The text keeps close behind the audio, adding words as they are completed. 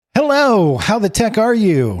Hello, how the tech are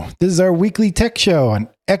you? This is our weekly tech show on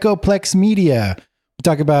Echoplex Media. We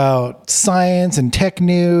talk about science and tech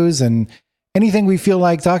news and anything we feel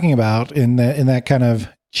like talking about in that kind of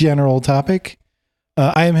general topic.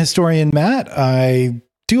 I am historian Matt. I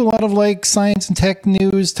do a lot of like science and tech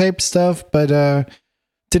news type stuff, but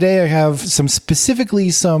today I have specifically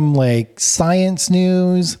some like science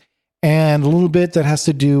news and a little bit that has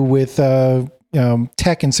to do with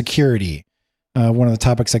tech and security. One of the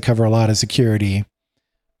topics I cover a lot is security.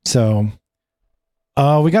 So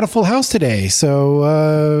we got a full house today.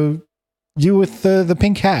 So you with the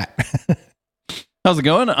pink hat. How's it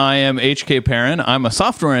going? I am HK Perrin. I'm a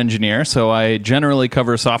software engineer, so I generally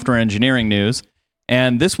cover software engineering news.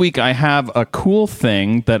 And this week I have a cool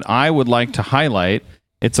thing that I would like to highlight.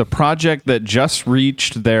 It's a project that just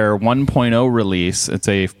reached their 1.0 release. It's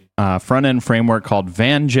a front-end framework called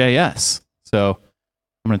VanJS. So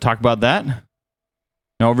I'm going to talk about that.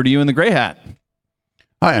 Now over to you in the gray hat.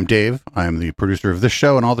 Hi, I'm Dave. I'm the producer of this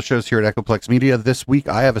show and all the shows here at Echoplex Media. This week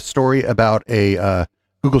I have a story about a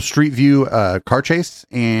Google Street View car chase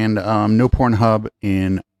and no PornHub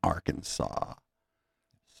in Arkansas.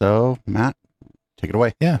 So, Matt, take it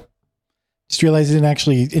away. Yeah. Just realized I didn't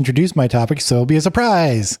actually introduce my topic, so it'll be a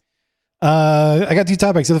surprise. I got two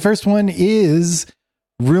topics. So the first one is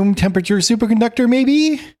room temperature superconductor,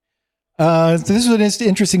 maybe? So this was an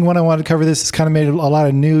interesting one. I wanted to cover this. It's kind of made a lot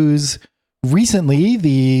of news recently.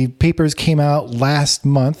 The papers came out last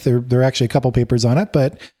month. There are actually a couple papers on it,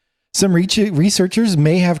 but some researchers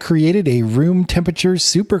may have created a room temperature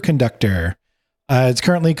superconductor. It's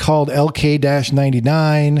currently called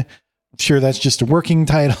LK-99. I'm sure that's just a working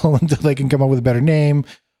title until they can come up with a better name.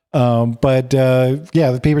 But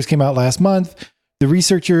the papers came out last month. The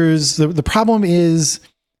researchers, the problem is,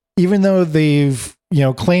 even though they've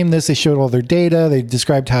claimed this, they showed all their data, they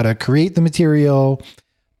described how to create the material.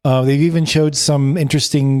 They even showed some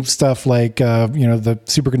interesting stuff like the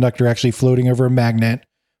superconductor actually floating over a magnet,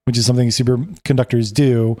 which is something superconductors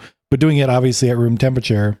do, but doing it obviously at room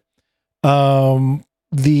temperature.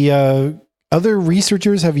 The other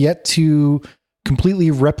researchers have yet to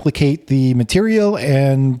completely replicate the material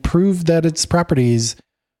and prove that its properties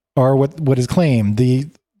are what is claimed. The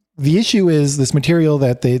issue is this material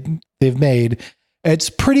that they've made.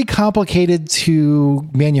 It's pretty complicated to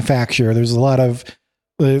manufacture. There's a lot of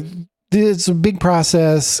it's a big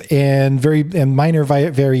process and minor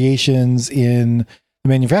variations in the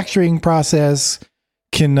manufacturing process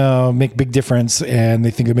can make a big difference, and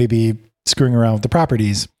they think it may be screwing around with the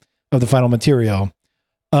properties of the final material.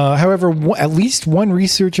 However, at least one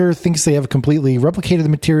researcher thinks they have completely replicated the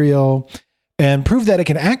material and proved that it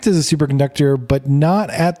can act as a superconductor, but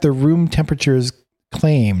not at the room temperatures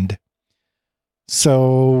claimed.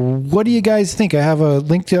 So what do you guys think? I have a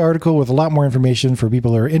link to the article with a lot more information for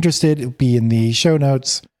people who are interested. It'll be in the show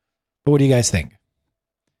notes. But what do you guys think?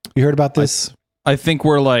 You heard about this? I think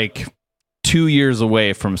we're like 2 years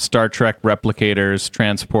away from Star Trek replicators,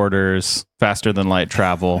 transporters, faster than light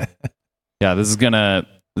travel. Yeah, this is gonna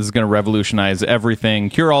revolutionize everything.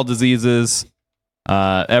 Cure all diseases.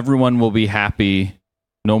 Everyone will be happy.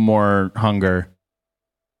 No more hunger.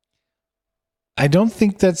 I don't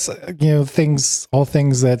think that's all things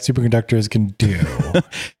that superconductors can do.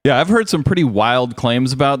 Yeah, I've heard some pretty wild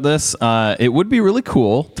claims about this. It would be really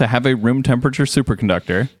cool to have a room temperature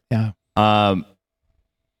superconductor. Yeah.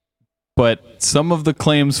 But some of the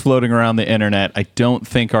claims floating around the internet, I don't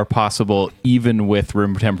think are possible even with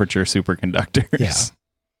room temperature superconductors. Yeah.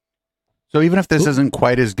 So even if this isn't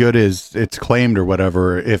quite as good as it's claimed or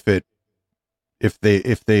whatever, if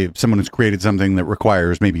someone has created something that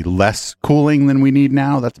requires maybe less cooling than we need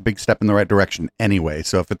now, that's a big step in the right direction anyway.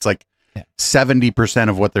 So if it's like 70%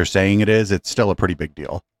 of what they're saying it is, it's still a pretty big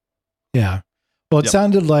deal. Yeah. Well, it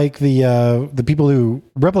sounded like the people who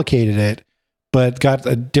replicated it, but got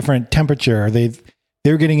a different temperature.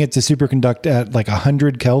 They're getting it to superconduct at like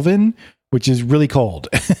 100 Kelvin, which is really cold.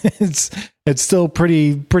 It's still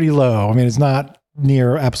pretty low. I mean, it's not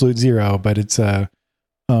near absolute zero, but it's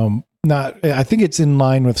not. I think it's in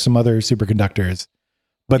line with some other superconductors,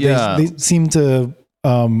 but they seem to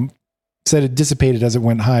said it dissipated as it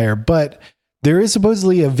went higher. But there is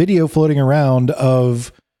supposedly a video floating around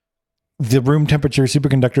of the room temperature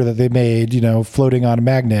superconductor that they made, floating on a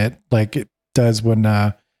magnet like it does when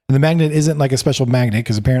and the magnet isn't like a special magnet,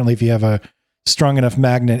 because apparently if you have a strong enough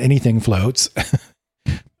magnet, anything floats,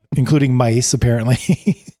 including mice, apparently,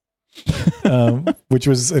 which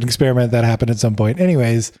was an experiment that happened at some point.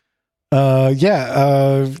 Anyways,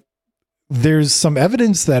 there's some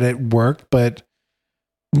evidence that it worked, but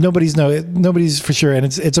nobody's for sure. And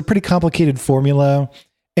it's a pretty complicated formula.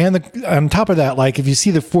 And on top of that, like if you see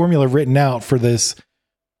the formula written out for this,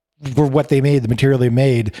 for what they made, the material they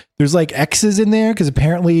made, there's like X's in there because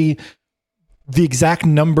apparently the exact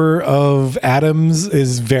number of atoms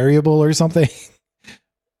is variable or something.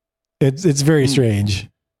 It's very strange.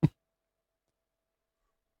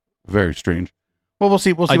 Very strange. Well, we'll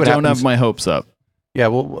see. We'll see I what don't happens. have my hopes up. Yeah,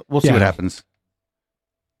 we'll see what happens.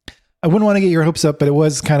 I wouldn't want to get your hopes up, but it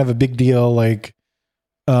was kind of a big deal. Like,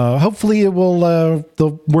 hopefully it will,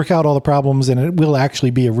 they'll work out all the problems and it will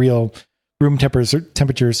actually be a real room temperature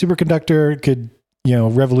superconductor. It could,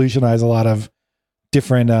 revolutionize a lot of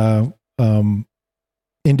different,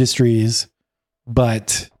 industries,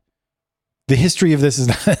 but the history of this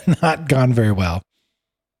has not gone very well.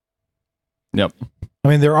 Yep. I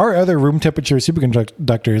mean, there are other room temperature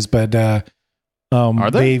superconductors, but,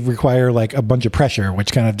 are they require like a bunch of pressure,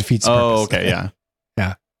 which kind of defeats the purpose. Oh, okay. Yeah.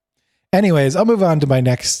 Yeah. Anyways, I'll move on to my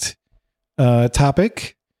next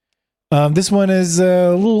topic. This one is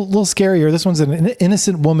a little scarier. This one's an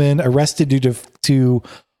innocent woman arrested due to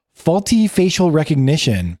faulty facial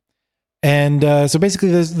recognition. And so basically,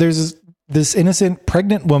 there's this innocent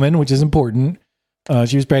pregnant woman, which is important.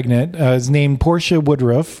 She was pregnant. Is named Portia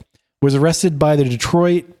Woodruff. Was arrested by the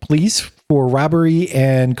Detroit police for robbery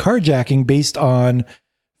and carjacking based on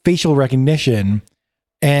facial recognition.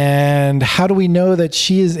 And how do we know that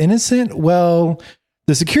she is innocent? Well,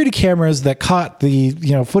 the security cameras that caught the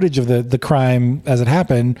footage of the crime as it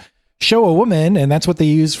happened show a woman, and that's what they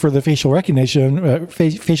use for the facial recognition.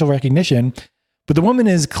 But the woman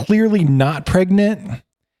is clearly not pregnant,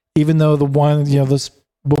 even though this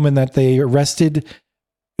woman that they arrested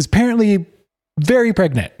is apparently very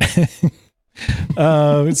pregnant.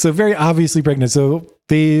 So very obviously pregnant. So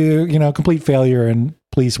they, complete failure in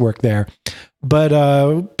police work there.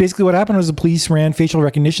 But basically what happened was the police ran facial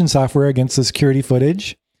recognition software against the security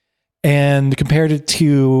footage and compared it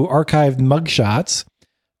to archived mugshots.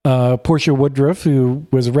 Portia Woodruff, who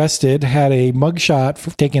was arrested, had a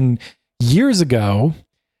mugshot taken years ago,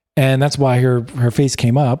 and that's why her face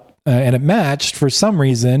came up, and it matched for some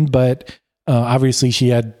reason, but obviously she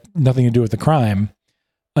had nothing to do with the crime.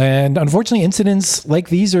 And unfortunately, incidents like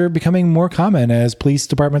these are becoming more common as police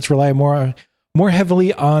departments rely more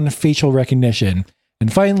heavily on facial recognition.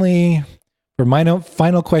 And finally, for my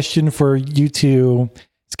final question for you two,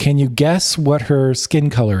 can you guess what her skin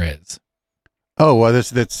color is? Oh, well,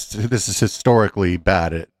 this is historically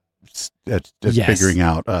bad at figuring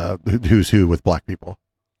out who's who with black people.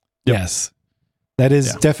 Yep. Yes, that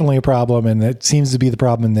is definitely a problem, and it seems to be the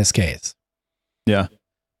problem in this case. Yeah.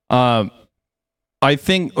 I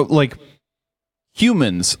think like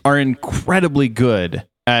humans are incredibly good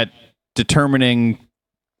at determining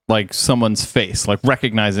like someone's face, like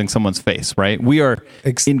recognizing someone's face, right? We are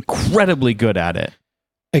incredibly good at it.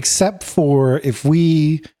 Except for if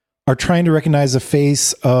we are trying to recognize the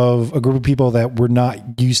face of a group of people that we're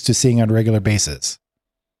not used to seeing on a regular basis.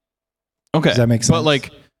 Okay. Does that make sense? But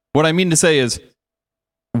like what I mean to say is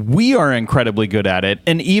we are incredibly good at it,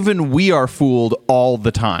 and even we are fooled all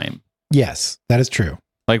the time. Yes, that is true.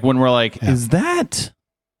 Like when we're like, is that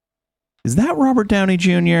Robert Downey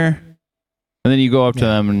Jr.? And then you go up to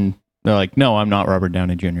them and they're like, no, I'm not Robert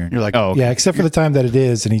Downey Jr. You're like, oh, okay. Yeah, except for the time that it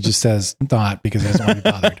is, and he just says not because he doesn't want to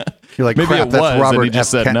be bothered. You're like, maybe crap, it that's was, Robert and he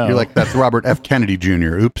just said no. You're like, that's Robert F. Kennedy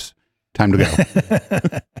Jr. Oops, time to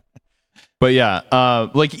go. But yeah,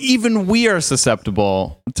 like even we are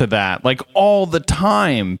susceptible to that. Like all the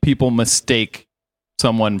time, people mistake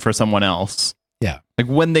someone for someone else. Yeah. Like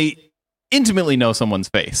when they intimately know someone's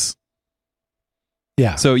face.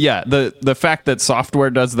 Yeah. So yeah, the fact that software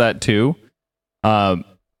does that too, like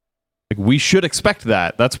we should expect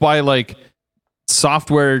that. That's why like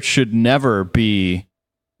software should never be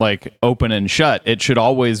like open and shut. It should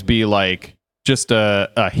always be like just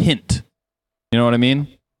a hint. You know what I mean?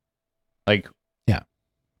 Like, yeah.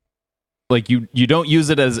 Like you don't use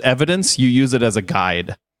it as evidence, you use it as a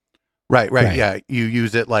guide. Right. Yeah. You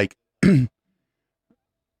use it like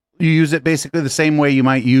you use it basically the same way you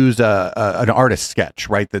might use an artist sketch,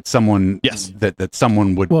 right? That someone that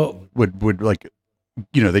someone would like,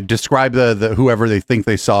 they describe the whoever they think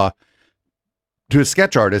they saw to a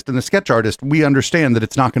sketch artist, and the sketch artist, we understand that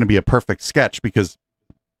it's not going to be a perfect sketch because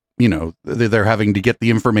they're having to get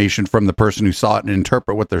the information from the person who saw it and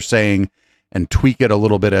interpret what they're saying and tweak it a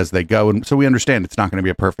little bit as they go, and so we understand it's not going to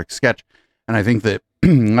be a perfect sketch. And I think that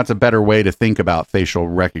that's a better way to think about facial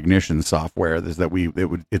recognition software, is that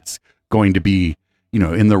it's going to be,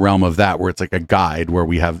 in the realm of that, where it's like a guide, where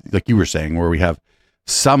we have, like you were saying, where we have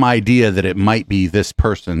some idea that it might be this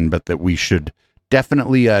person, but that we should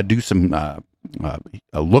definitely do some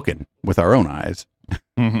looking with our own eyes.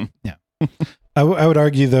 Mm-hmm. Yeah. I would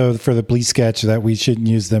argue, though, for the police sketch that we shouldn't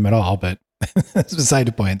use them at all, but that's beside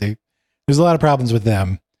the point. There's a lot of problems with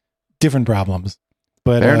them, different problems.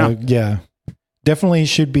 But yeah, definitely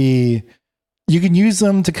should be. You can use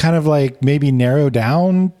them to kind of like maybe narrow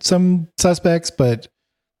down some suspects, but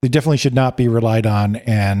they definitely should not be relied on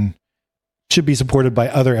and should be supported by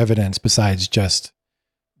other evidence besides just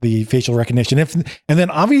the facial recognition. And then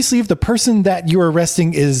obviously, if the person that you're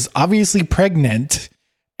arresting is obviously pregnant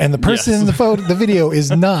and the person in the video is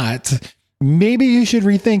not, maybe you should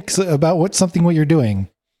rethink about what you're doing.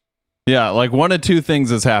 Yeah, like one of two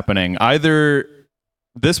things is happening. Either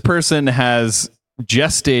this person has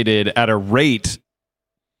gestated at a rate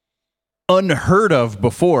unheard of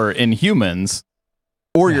before in humans,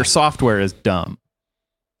 or your software is dumb.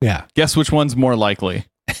 Yeah. Guess which one's more likely?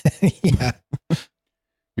 Yeah.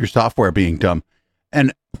 Your software being dumb.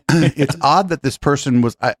 And it's odd that this person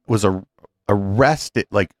was arrested.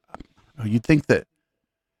 Like, you'd think that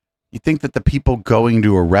the people going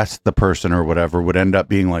to arrest the person or whatever would end up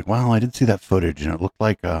being like, well, I did see that footage and it looked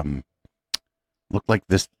like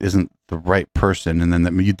this isn't the right person. And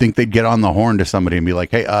then you'd think they'd get on the horn to somebody and be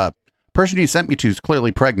like, hey, person you sent me to is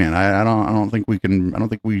clearly pregnant. I think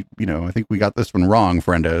we got this one wrong,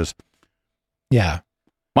 friendos. Yeah.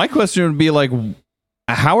 My question would be like,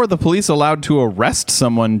 how are the police allowed to arrest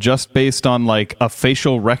someone just based on like a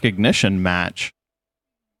facial recognition match?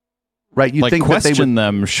 Right. You like think question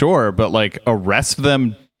them, sure, but like arrest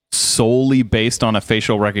them solely based on a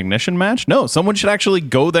facial recognition match? No, someone should actually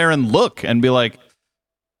go there and look and be like,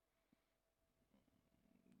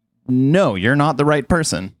 no, you're not the right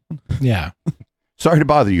person. Yeah. Sorry to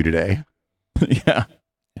bother you today. Yeah.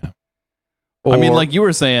 Or, I mean, like you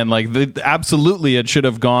were saying, like absolutely it should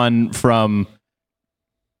have gone from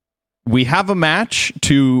we have a match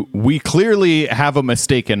to we clearly have a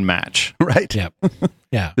mistaken match. Right. Yeah.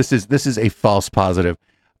 Yeah. This is a false positive.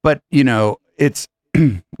 But, it's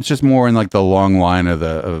it's just more in like the long line of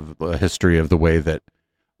the history of the way that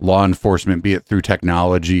law enforcement, be it through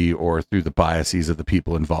technology or through the biases of the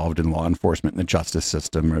people involved in law enforcement and the justice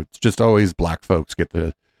system, it's just always black folks get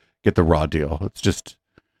the raw deal. It's just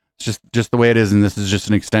the way it is, and this is just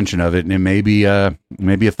an extension of it, and it may be a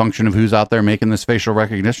function of who's out there making this facial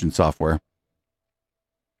recognition software.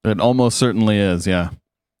 It almost certainly is, yeah.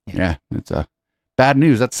 Yeah, it's bad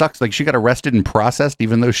news. That sucks. Like, she got arrested and processed,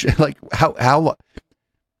 even though she, like, how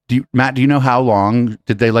Matt, do you know how long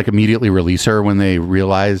did they like immediately release her when they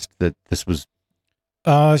realized that this was?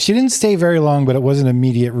 She didn't stay very long, but it was an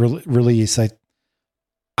immediate release. It's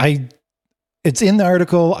in the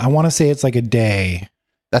article. I want to say it's like a day.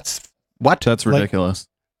 That's ridiculous.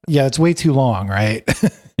 Yeah, it's way too long, right?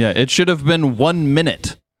 Yeah, it should have been 1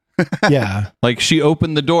 minute. Yeah. Like she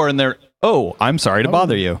opened the door and they're, oh, I'm sorry to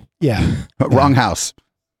bother you. Yeah. Wrong house.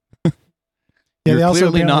 Yeah, You're they also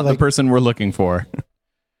clearly not the person we're looking for.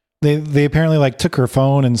 They apparently like took her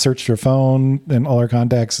phone and searched her phone and all her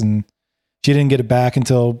contacts, and she didn't get it back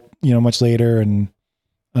until, much later, and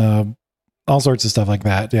all sorts of stuff like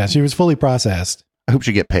that. Yeah, she was fully processed. I hope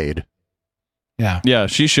she get paid. Yeah. Yeah,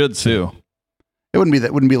 she should sue. It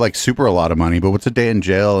wouldn't be like super a lot of money, but what's a day in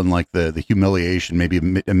jail and like the humiliation,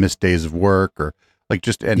 maybe a missed days of work, or like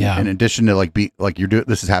just in addition to like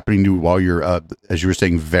this is happening to you while you're as you were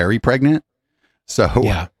saying, very pregnant. So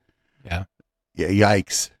yeah,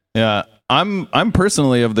 yikes. Yeah, I'm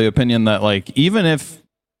personally of the opinion that like even if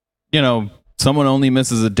someone only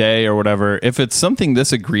misses a day or whatever, if it's something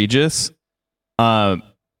this egregious, like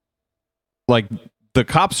the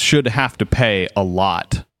cops should have to pay a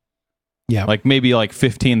lot. Yeah, like maybe like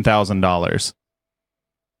 $15,000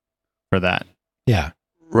 for that. Yeah,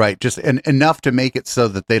 right. Just enough to make it so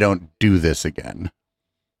that they don't do this again.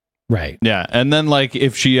 Right. Yeah, and then like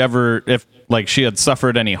if she had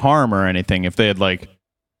suffered any harm or anything, if they had like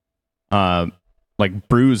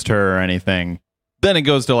bruised her or anything, then it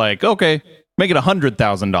goes to like, okay, make it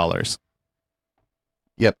 $100,000.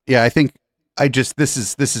 Yep. Yeah, I think this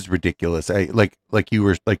is ridiculous. I like you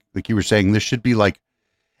were saying, this should be like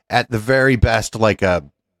at the very best like a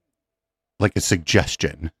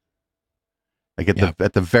suggestion. Like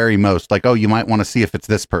at the very most, like, oh, you might want to see if it's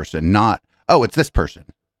this person, not, oh, it's this person.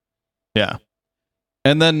 Yeah.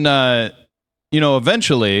 And then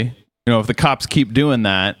eventually, if the cops keep doing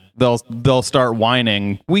that, they'll start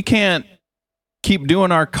whining, we can't keep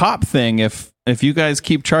doing our cop thing if you guys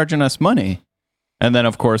keep charging us money. And then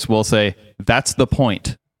of course we'll say that's the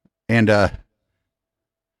point. And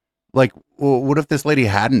like, well, what if this lady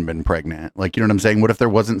hadn't been pregnant? Like, you know what I'm saying? What if there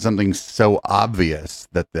wasn't something so obvious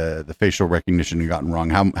that the facial recognition had gotten wrong?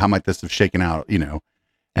 How might this have shaken out,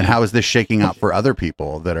 And how is this shaking out for other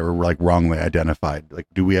people that are like wrongly identified? Like,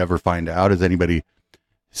 do we ever find out? Has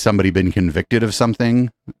somebody been convicted of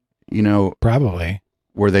something, Probably.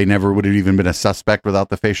 where they never would have even been a suspect without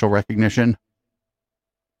the facial recognition?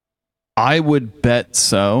 I would bet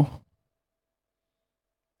so.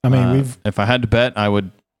 I mean, if I had to bet, I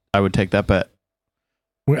would take that bet.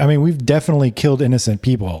 we've definitely killed innocent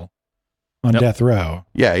people on death row.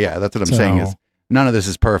 Yeah, that's what I'm saying is none of this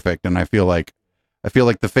is perfect, and I feel like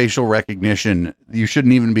the facial recognition, you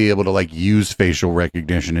shouldn't even be able to like use facial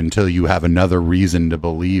recognition until you have another reason to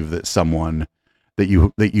believe that someone that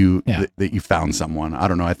you found someone. I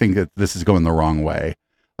don't know. I think that this is going the wrong way.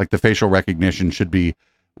 Like the facial recognition should be,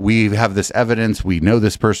 we have this evidence, we know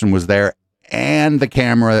this person was there, and the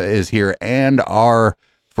camera is here, and our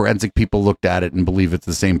forensic people looked at it and believe it's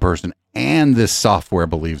the same person, and this software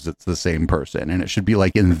believes it's the same person, and it should be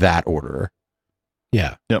like in that order.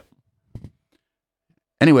 Yeah. Yep.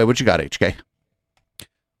 Anyway, what you got, HK?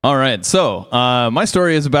 All right. So my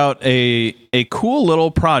story is about a cool little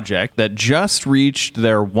project that just reached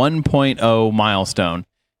their 1.0 milestone.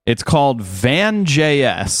 It's called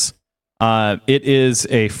VanJS. It is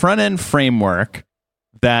a front-end framework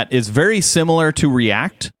that is very similar to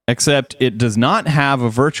React, except it does not have a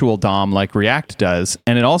virtual DOM like React does,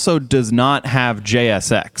 and it also does not have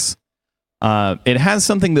JSX. It has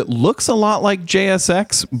something that looks a lot like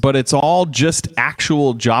JSX, but it's all just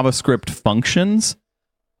actual JavaScript functions.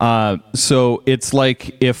 So it's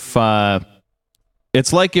like if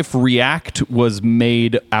React was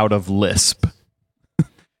made out of Lisp.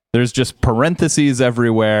 There's just parentheses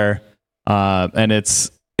everywhere, and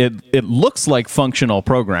it looks like functional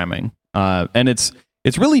programming, and it's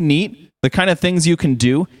really neat. The kind of things you can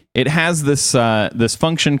do. It has this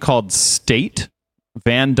function called state.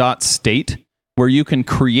 van.state, where you can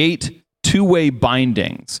create two-way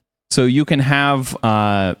bindings. So you can have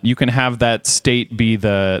that state be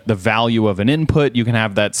the value of an input. You can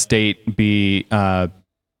have that state be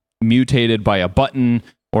mutated by a button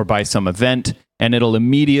or by some event, and it'll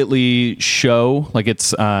immediately show, like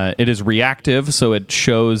it is reactive, so it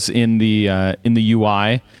shows in the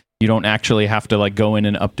UI. You don't actually have to like go in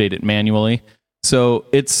and update it manually. So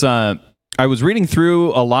it's I was reading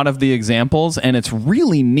through a lot of the examples, and it's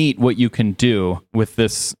really neat what you can do with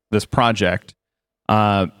this project.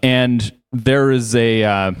 And there's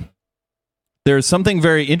something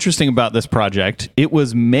very interesting about this project. It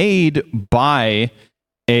was made by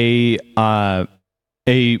a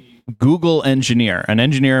Google engineer, an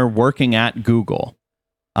engineer working at Google.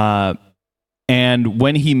 And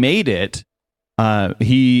when he made it,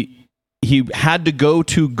 he had to go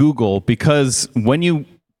to Google, because when you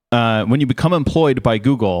become employed by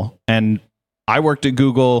Google, and I worked at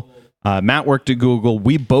Google, Matt worked at Google,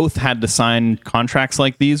 we both had to sign contracts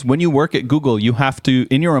like these. When you work at Google, you have to,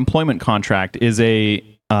 in your employment contract is a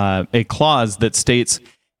clause that states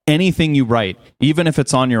anything you write, even if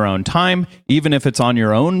it's on your own time, even if it's on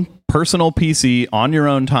your own personal PC, on your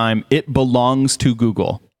own time, it belongs to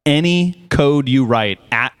Google. Any code you write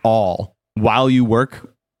at all while you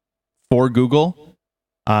work for Google,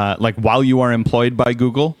 like while you are employed by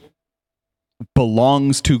Google,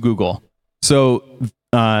 belongs to Google. So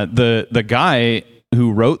the guy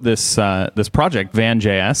who wrote this project,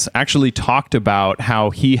 VanJS, actually talked about how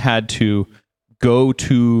he had to go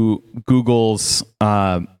to Google's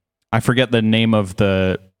I forget the name of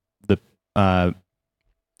the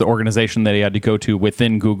organization that he had to go to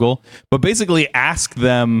within Google, but basically ask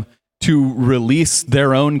them to release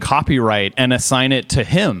their own copyright and assign it to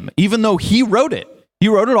him, even though he wrote it. He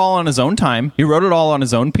wrote it all on his own time. He wrote it all on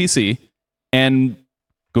his own PC, and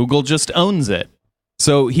Google just owns it.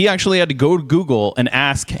 So he actually had to go to Google and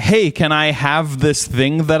ask, hey, can I have this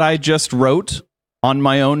thing that I just wrote on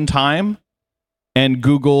my own time? And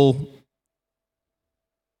Google,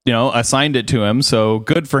 assigned it to him. So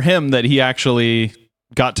good for him that he actually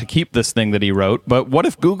got to keep this thing that he wrote. But what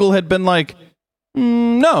if Google had been like,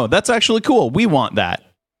 no, that's actually cool, we want that?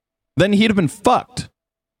 Then he'd have been fucked.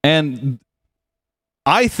 And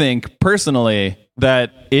I think personally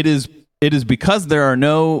that it is because there are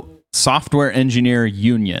no software engineer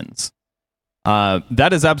unions.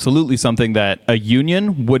 That is absolutely something that a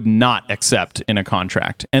union would not accept in a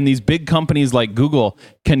contract. And these big companies like Google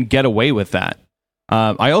can get away with that.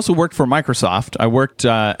 I also worked for Microsoft. I worked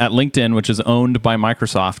at LinkedIn, which is owned by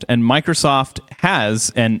Microsoft. And Microsoft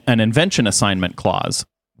has an invention assignment clause.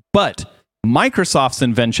 But Microsoft's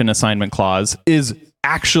invention assignment clause is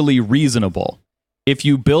actually reasonable. If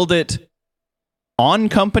you build it on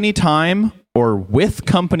company time or with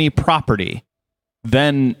company property,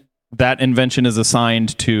 then that invention is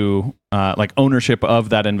assigned to, like ownership of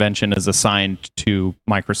that invention is assigned to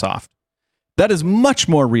Microsoft. That is much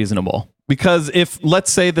more reasonable, because if,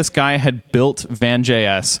 let's say, this guy had built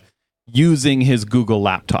VanJS using his Google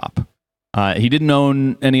laptop, he didn't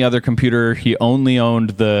own any other computer. He only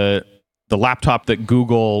owned the laptop that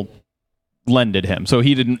Google lended him. So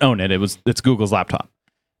he didn't own it. It's Google's laptop.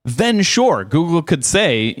 Then sure, Google could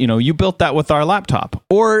say, you built that with our laptop.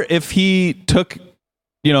 Or if he took,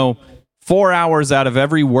 4 hours out of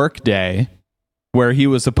every work day where he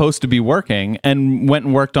was supposed to be working and went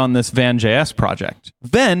and worked on this VanJS project,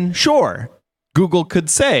 then sure, Google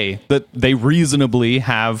could say that they reasonably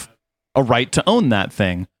have a right to own that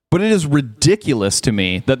thing. But it is ridiculous to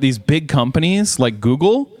me that these big companies like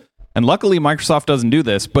Google, and luckily Microsoft doesn't do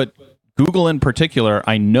this, but Google in particular,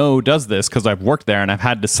 I know does this because I've worked there and I've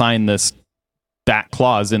had to sign that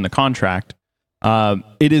clause in the contract.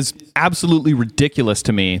 It is absolutely ridiculous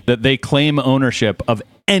to me that they claim ownership of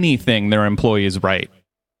anything their employees write.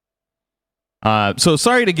 So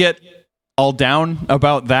sorry to get all down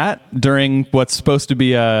about that during what's supposed to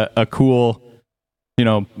be a cool,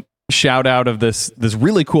 shout out of this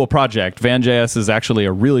really cool project. VanJS is actually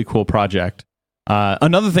a really cool project.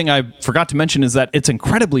 Another thing I forgot to mention is that it's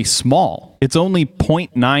incredibly small. It's only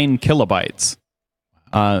 0.9 kilobytes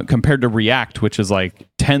compared to React, which is like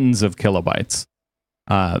tens of kilobytes.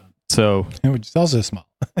 Which is also small.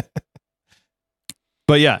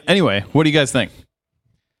 But yeah, anyway, what do you guys think?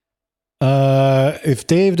 If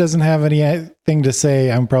Dave doesn't have anything to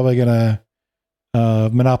say, I'm probably going to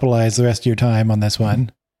monopolize the rest of your time on this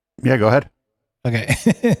one. Yeah, go ahead. Okay.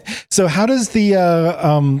 So how does the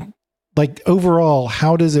overall,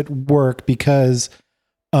 how does it work? Because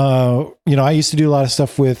I used to do a lot of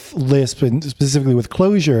stuff with Lisp and specifically with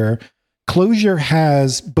Clojure. Clojure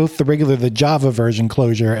has both the Java version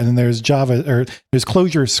Clojure, and then there's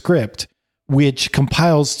Clojure script, which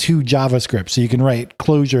compiles to JavaScript. So you can write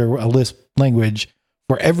Clojure, a Lisp language,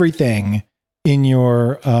 for everything in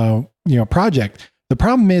your project. The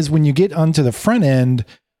problem is when you get onto the front end,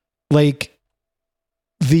 like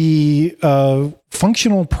the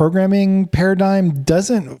functional programming paradigm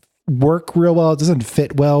doesn't work real well. It doesn't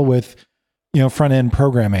fit well with front end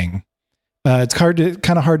programming. It's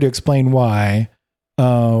kind of hard to explain why.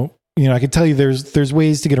 I can tell you there's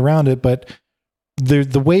ways to get around it, but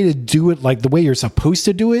the way to do it, like the way you're supposed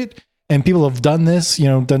to do it, and people have done this,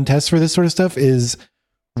 done tests for this sort of stuff, is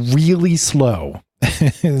really slow.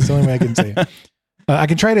 It's the only way I can say. I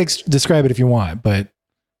can try to describe it if you want, but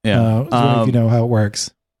yeah, if you know how it works.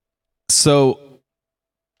 So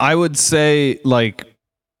I would say,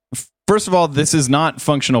 first of all, this is not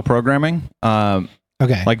functional programming.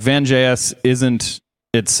 Okay. Like VanJS isn't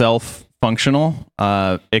itself functional.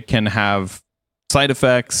 It can have side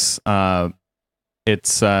effects.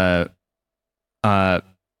 It's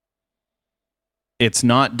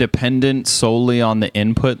not dependent solely on the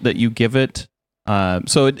input that you give it.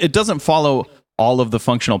 So it doesn't follow all of the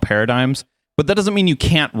functional paradigms, but that doesn't mean you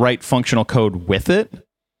can't write functional code with it.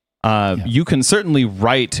 You can certainly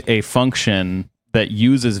write a function that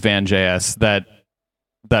uses VanJS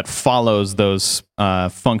that follows those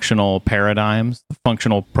functional paradigms,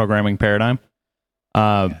 functional programming paradigm.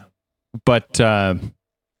 But the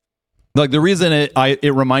reason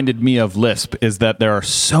it reminded me of Lisp is that there are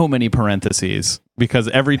so many parentheses, because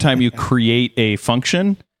every time you create a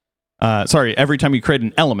function, every time you create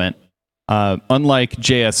an element, unlike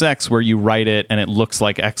JSX where you write it and it looks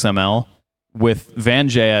like XML, with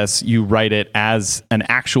VanJS, you write it as an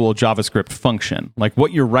actual JavaScript function. Like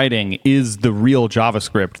what you're writing is the real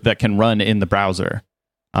JavaScript that can run in the browser,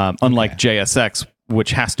 unlike JSX,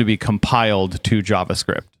 which has to be compiled to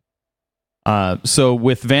JavaScript. So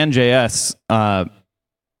with VanJS,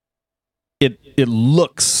 it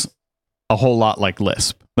looks a whole lot like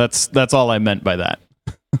Lisp. That's all I meant by that.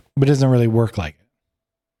 But it doesn't really work like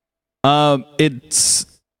it.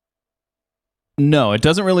 No, it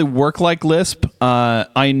doesn't really work like Lisp.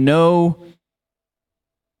 I know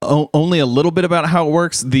only a little bit about how it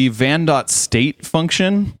works. The van.state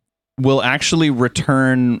function will actually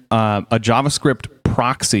return a JavaScript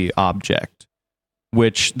proxy object,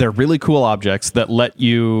 which they're really cool objects that let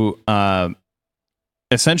you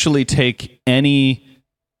essentially take any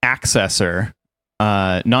accessor,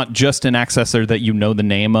 not just an accessor that you know the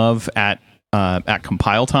name of at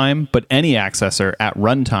compile time, but any accessor at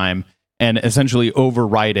runtime, and essentially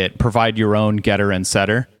override it, provide your own getter and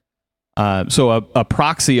setter. So a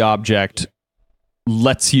proxy object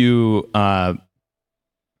lets you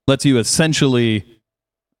essentially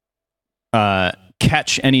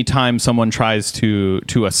catch any time someone tries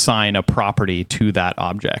to assign a property to that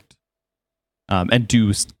object. and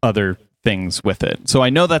do other things with it. So I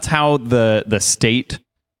know that's how the state,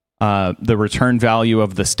 the return value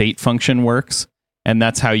of the state function works, and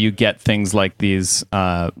that's how you get things like these,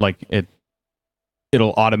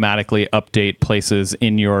 it'll automatically update places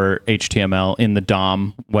in your HTML in the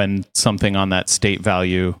DOM when something on that state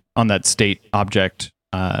value, on that state object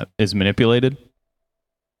is manipulated.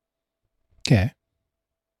 Okay.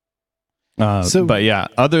 But yeah,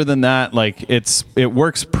 other than that, like it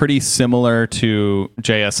works pretty similar to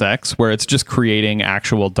JSX, where it's just creating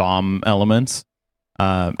actual DOM elements,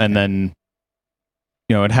 and then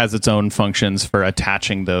it has its own functions for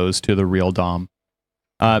attaching those to the real DOM.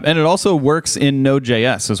 And it also works in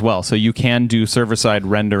Node.js as well, so you can do server-side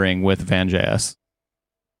rendering with VanJS.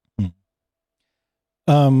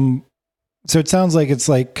 So it sounds like it's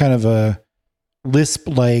like kind of a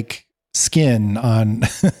Lisp-like skin on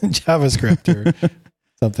JavaScript or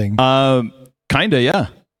something. Kinda, yeah.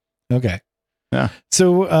 Okay. Yeah.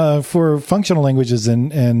 So for functional languages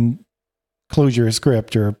and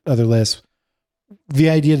ClojureScript or other Lisp, the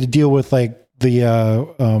idea to deal with like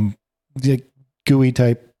the GUI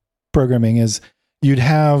type programming is you'd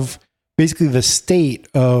have basically the state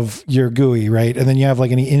of your GUI, right? And then you have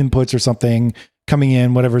like any inputs or something coming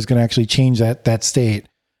in, whatever is going to actually change that state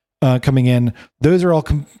coming in. Those are all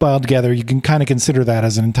compiled together. You can kind of consider that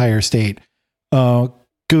as an entire state.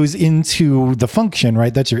 Goes into the function,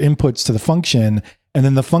 right? That's your inputs to the function. And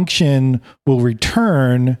then the function will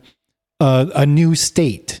return a new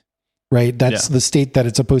state, right? That's the state that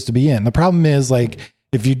it's supposed to be in. The problem is like,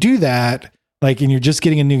 if you do that, like, and you're just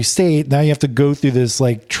getting a new state, now you have to go through this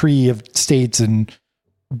like tree of states and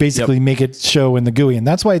basically make it show in the GUI. And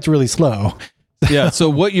that's why it's really slow. Yeah. So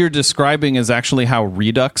what you're describing is actually how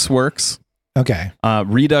Redux works. Okay.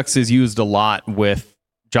 Redux is used a lot with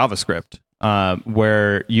JavaScript,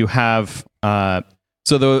 where you have, so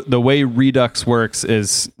the way Redux works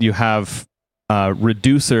is you have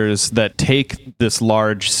reducers that take this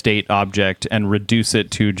large state object and reduce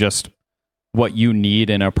it to just what you need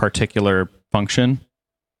in a particular function.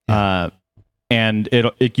 And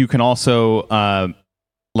you can also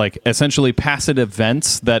like essentially pass it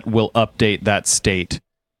events that will update that state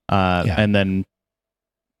and then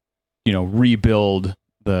rebuild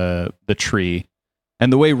the tree.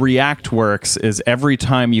 And the way React works is every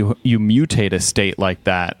time you mutate a state like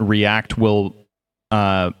that, React will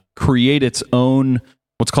create its own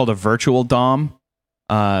what's called a virtual DOM,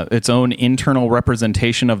 its own internal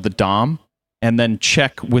representation of the DOM, and then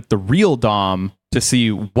check with the real DOM to see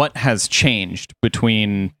what has changed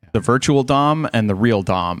between the virtual DOM and the real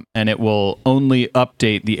DOM. And it will only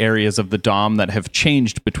update the areas of the DOM that have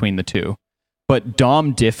changed between the two. But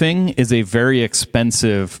DOM diffing is a very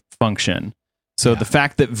expensive function. So the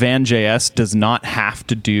fact that VanJS does not have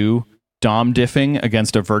to do DOM diffing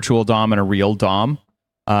against a virtual DOM and a real DOM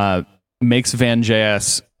makes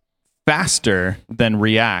VanJS faster than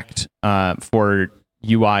React for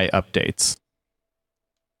UI updates.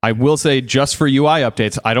 I will say just for UI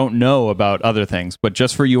updates, I don't know about other things, but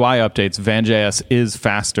just for UI updates, VanJS is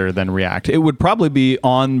faster than React. It would probably be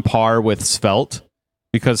on par with Svelte,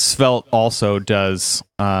 because Svelte also does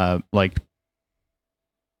like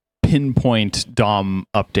pinpoint DOM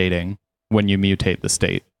updating when you mutate the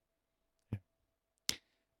state.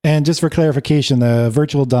 And just for clarification, the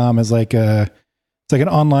virtual DOM is like it's like an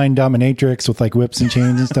online dominatrix with like whips and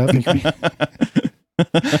chains and stuff.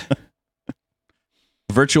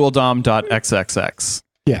 VirtualDOM.xxx,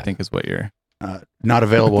 I think is what you're... not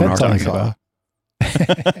available in Arkansas.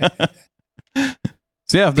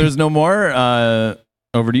 So yeah, if there's no more,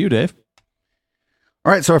 over to you, Dave.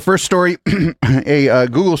 All right, so our first story, a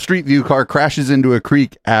Google Street View car crashes into a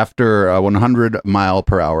creek after a 100 mile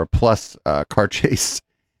per hour plus car chase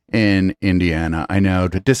in Indiana. I know,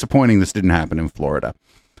 disappointing this didn't happen in Florida.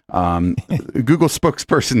 Google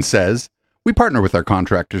spokesperson says, "We partner with our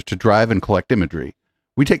contractors to drive and collect imagery.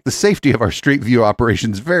 We take the safety of our Street View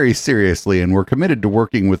operations very seriously, and we're committed to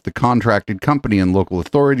working with the contracted company and local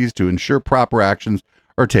authorities to ensure proper actions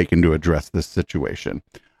are taken to address this situation."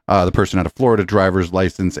 The person had a Florida driver's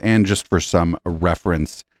license, and just for some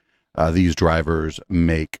reference, these drivers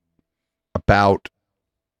make about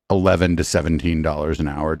 $11 to $17 an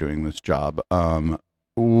hour doing this job.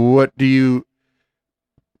 What do you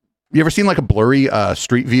ever seen like a blurry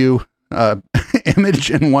Street View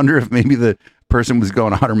image and wonder if maybe the person was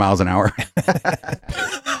going 100 miles an hour?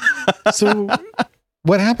 So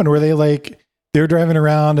what happened? Were they like, they were driving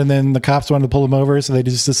around and then the cops wanted to pull them over, so they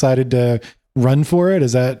just decided to run for it?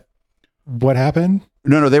 Is that what happened?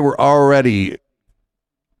 No, they were already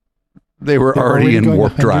in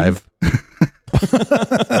warp drive.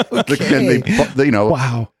 Okay. And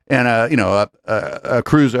Wow. And a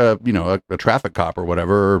cruise, a traffic cop or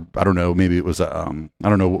whatever. Or I don't know. Maybe it was I don't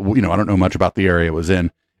know. I don't know much about the area it was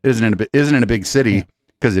in. It isn't in a big city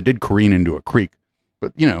because it did careen into a creek.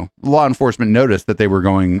 But law enforcement noticed that they were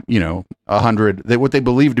going 100, what they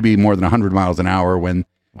believed to be more than 100 miles an hour when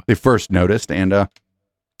they first noticed, and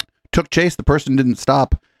took chase. The person didn't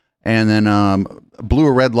stop, and then blew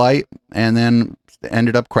a red light, and then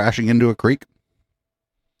ended up crashing into a creek.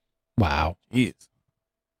 Wow. Jeez.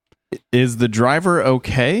 Is the driver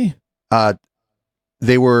okay?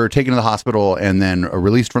 They were taken to the hospital and then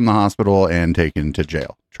released from the hospital and taken to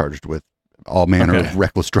jail, charged with all manner of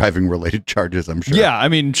reckless driving related charges, I'm sure. Yeah, I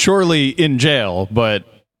mean, surely in jail, but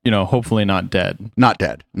hopefully not dead. Not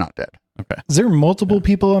dead. Okay. Is there multiple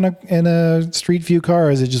people in a Street View car,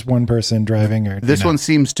 or is it just one person driving? Or this one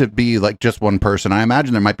seems to be like just one person. I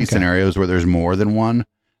imagine there might be scenarios where there's more than one.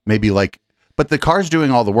 Maybe but the car's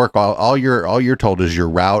doing all the work. All you're told is your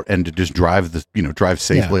route and to just drive drive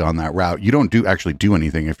safely on that route. You don't actually do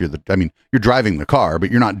anything if you're you're driving the car,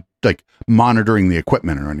 but you're not like monitoring the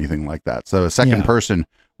equipment or anything like that. So a second person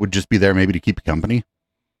would just be there maybe to keep you company.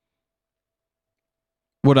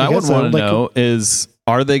 What I would want to know is,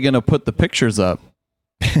 are they going to put the pictures up?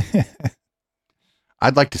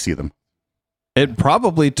 I'd like to see them. It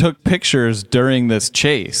probably took pictures during this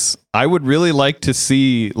chase. I would really like to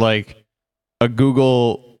see a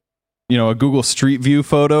Google Street View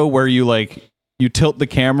photo where you tilt the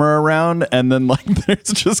camera around and then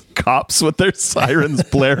there's just cops with their sirens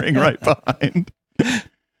blaring right behind.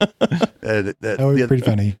 That would be pretty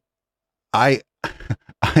funny. I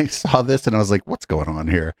saw this and I was like, what's going on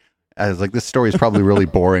here? I was like, this story is probably really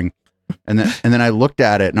boring. And then I looked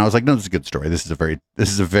at it and I was like, no, this is a good story. This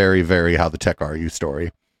is a very, very how the tech are you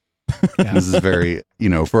story. Yeah. This is very,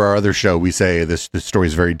 for our other show, we say this story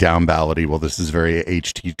is very down ballady. Well, this is very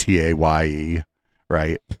HTTAYE,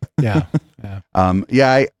 right? Yeah.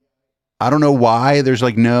 I don't know why there's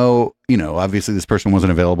no, obviously this person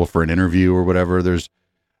wasn't available for an interview or whatever.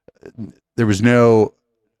 There was no,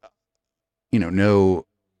 no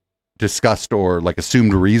discussed or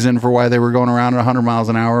assumed reason for why they were going around at 100 miles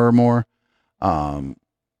an hour or more.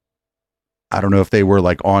 I don't know if they were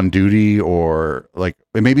on duty or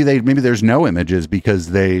maybe there's no images because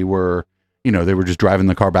they were, they were just driving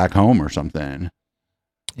the car back home or something.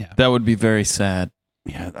 Yeah. That would be very sad.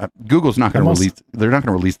 Yeah. Google's not going to they're not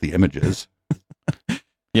going to release the images.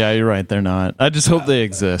 Yeah, you're right. They're not. I just hope they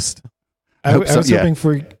exist. I was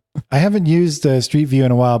hoping I haven't used Street View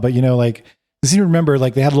in a while, but I seem to remember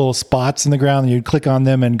they had little spots in the ground and you'd click on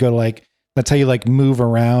them and go to that's how you move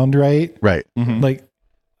around. Right. Right. Mm-hmm.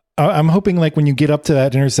 I'm hoping when you get up to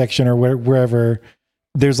that intersection or wherever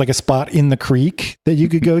there's a spot in the creek that you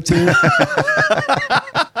could go to.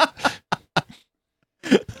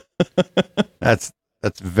 That's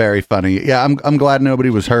very funny. Yeah. I'm glad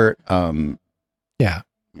nobody was hurt. Yeah.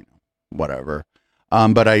 Whatever.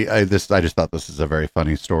 But I just thought this is a very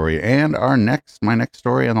funny story. And my next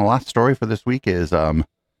story and the last story for this week is,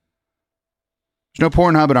 there's no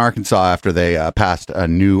PornHub in Arkansas after they passed a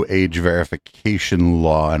new age verification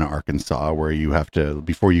law in Arkansas where you have to,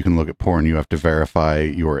 before you can look at porn, you have to verify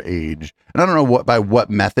your age. And I don't know by what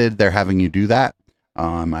method they're having you do that.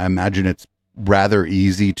 I imagine it's rather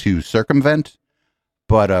easy to circumvent.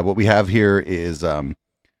 But what we have here is there's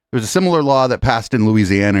a similar law that passed in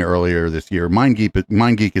Louisiana earlier this year.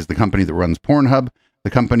 MindGeek is the company that runs PornHub. The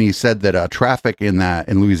company said that traffic in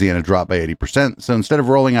Louisiana dropped by 80%. So instead of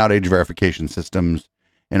rolling out age verification systems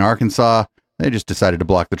in Arkansas, they just decided to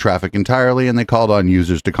block the traffic entirely, and they called on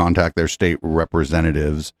users to contact their state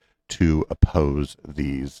representatives to oppose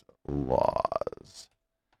these laws.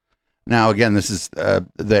 Now, again, this is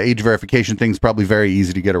the age verification thing is probably very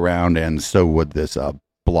easy to get around, and so would this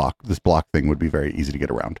block. This block thing would be very easy to get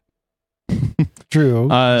around. True.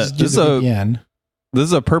 This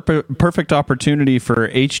is a perfect opportunity for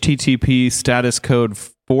HTTP status code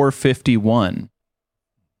 451.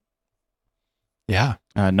 Yeah.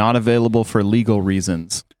 Not available for legal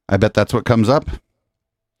reasons. I bet that's what comes up.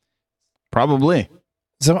 Probably.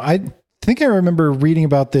 So I think I remember reading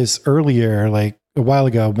about this earlier, a while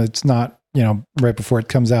ago, but it's not, right before it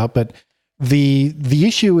comes out. But the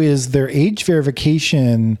issue is their age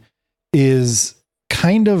verification is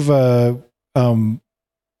kind of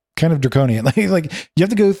draconian. Like you have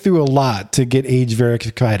to go through a lot to get age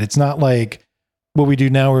verified. It's not like what we do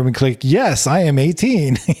now where we click, yes, I am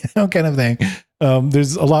 18, kind of thing.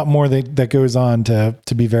 There's a lot more that goes on to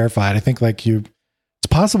be verified. I think it's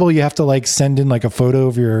possible you have to send in a photo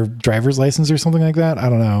of your driver's license or something like that. I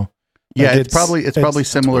don't know. Yeah, it's probably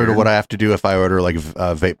similar to what I have to do if I order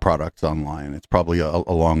vape products online. It's probably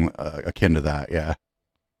along akin to that. Yeah.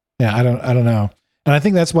 Yeah, I don't know. And I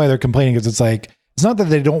think that's why they're complaining, because it's like, it's not that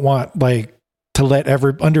they don't want like to let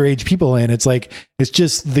underage people in. It's like, it's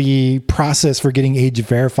just the process for getting age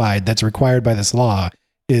verified that's required by this law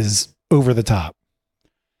is over the top.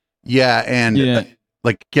 Yeah. And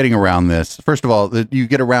like getting around this, first of all, you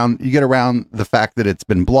get around the fact that it's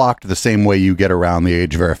been blocked the same way you get around the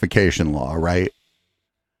age verification law, right?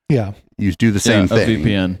 Yeah. You do the same thing. A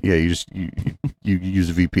VPN. Yeah. You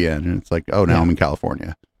use a VPN and it's like, oh, now I'm in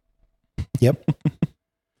California. Yep.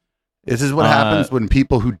 This is what happens when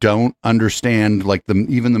people who don't understand like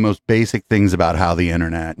even the most basic things about how the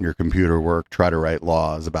internet and your computer work try to write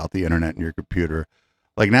laws about the internet and your computer.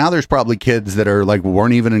 Like now there's probably kids that are like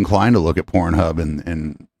weren't even inclined to look at PornHub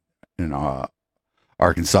in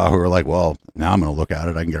Arkansas who are like, well, now I'm going to look at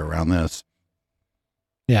it. I can get around this.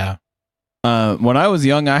 Yeah. When I was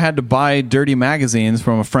young, I had to buy dirty magazines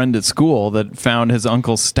from a friend at school that found his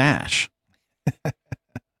uncle's stash.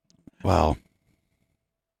 Wow.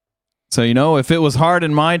 So, if it was hard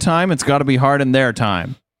in my time, it's got to be hard in their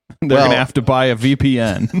time. They're going to have to buy a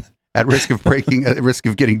VPN. At risk of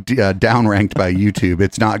getting downranked by YouTube,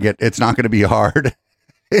 it's not going to be hard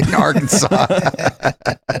in Arkansas.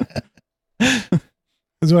 I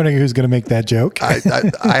was wondering who's going to make that joke.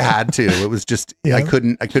 I had to. It was just I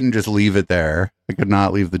couldn't just leave it there. I could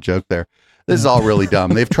not leave the joke there. This is all really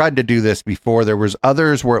dumb. They've tried to do this before. There was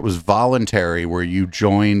others where it was voluntary, where you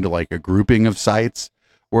joined like a grouping of sites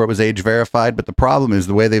where it was age verified. But the problem is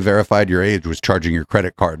the way they verified your age was charging your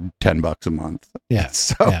credit card $10 a month. Yeah.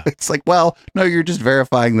 So it's like, well, no, you're just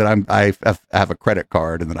verifying that I have a credit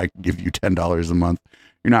card and then I can give you $10 a month.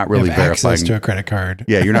 You're not really verifying access to a credit card.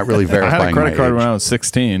 Yeah, you're not really verifying. I had a credit card age. when I was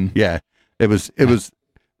 16. Yeah, it was,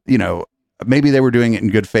 maybe they were doing it in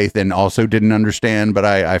good faith and also didn't understand. But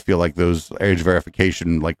I feel like those age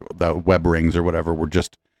verification, like the web rings or whatever, it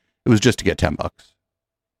was just to get $10.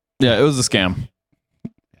 Yeah, it was a scam.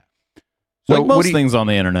 So like most things on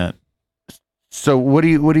the internet. So what do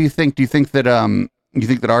you think? Do you think that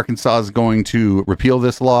Arkansas is going to repeal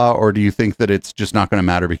this law, or do you think that it's just not going to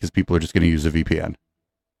matter because people are just going to use a VPN?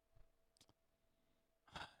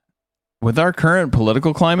 With our current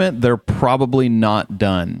political climate, they're probably not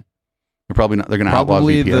done. They're probably not. They're going to outlaw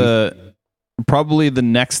VPNs. Probably the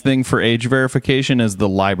next thing for age verification is the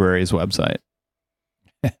library's website.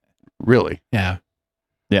 Really? Yeah.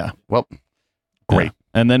 Yeah. Well, great. Yeah.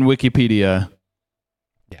 And then Wikipedia.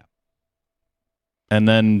 Yeah. And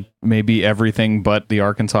then maybe everything but the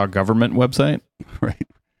Arkansas government website. Right.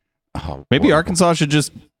 Oh, maybe horrible. Arkansas should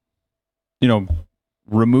just,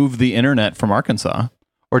 remove the internet from Arkansas.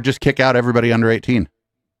 Or just kick out everybody under 18.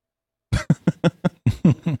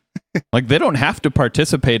 Like, they don't have to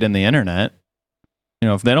participate in the internet.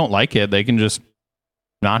 If they don't like it, they can just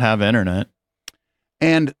not have internet.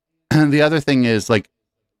 And the other thing is, like,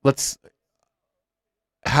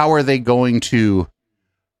 how are they going to,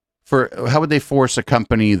 how would they force a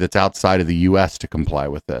company that's outside of the U.S. to comply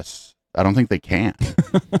with this? I don't think they can.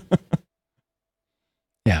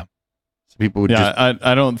 Yeah. So people would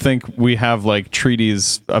I don't think we have, like,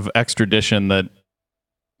 treaties of extradition that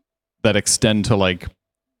extend to, like,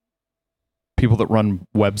 people that run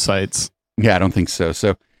websites. Yeah, I don't think so.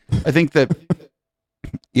 So I think that,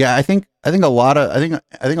 I think a lot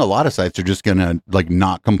of sites are just going to, like,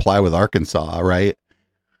 not comply with Arkansas, right?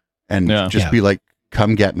 And be like,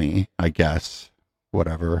 come get me, I guess.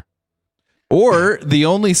 Whatever. Or the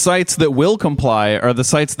only sites that will comply are the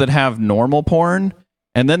sites that have normal porn,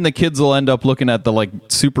 and then the kids will end up looking at the, like,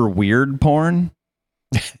 super weird porn.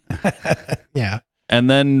 Yeah. And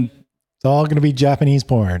then it's all going to be Japanese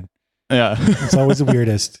porn. Yeah. It's always the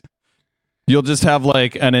weirdest. You'll just have,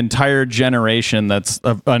 like, an entire generation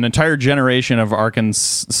an entire generation of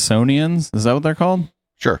Arkansonians. Is that what they're called?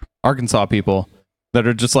 Sure. Arkansas people that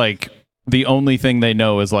are just, like, the only thing they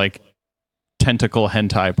know is, like, tentacle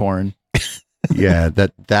hentai porn. Yeah,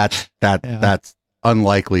 that's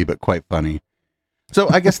unlikely but quite funny. So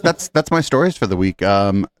I guess that's my stories for the week.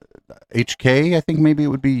 HK, I think maybe it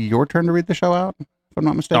would be your turn to read the show out, if I'm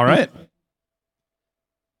not mistaken. All right.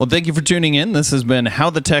 Well, thank you for tuning in. This has been How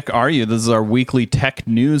the Tech Are You? This is our weekly tech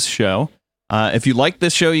news show. If you like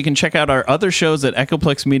this show, you can check out our other shows at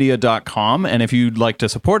echoplexmedia.com. And if you'd like to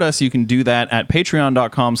support us, you can do that at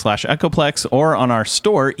patreon.com/echoplex or on our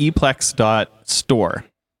store, eplex.store.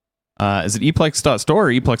 Is it eplex.store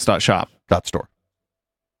or eplex.shop? .store.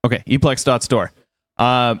 Okay, eplex.store.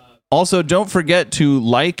 Also, don't forget to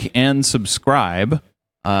like and subscribe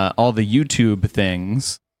all the YouTube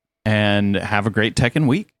things, and have a great tech and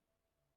week.